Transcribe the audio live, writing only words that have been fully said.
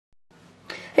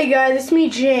Hey guys, it's me,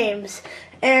 James,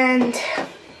 and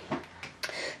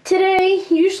today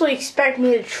you usually expect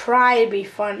me to try to be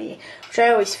funny, which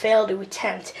I always fail to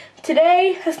attempt.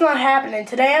 Today, that's not happening.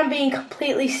 Today I'm being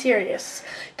completely serious.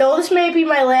 Though this may be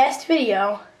my last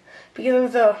video, because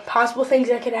of the possible things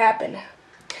that could happen,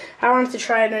 I wanted to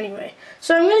try it anyway.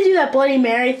 So I'm going to do that Bloody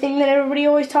Mary thing that everybody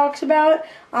always talks about.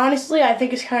 Honestly, I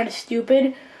think it's kind of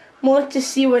stupid. Well, let's just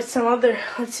see what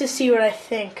I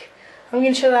think. I'm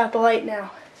going to shut out the light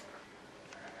now.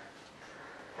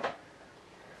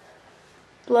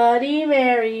 Bloody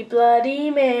Mary, Bloody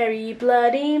Mary,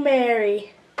 Bloody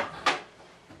Mary.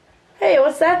 Hey,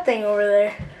 what's that thing over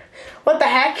there? What the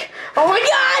heck? Oh my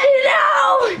God, no!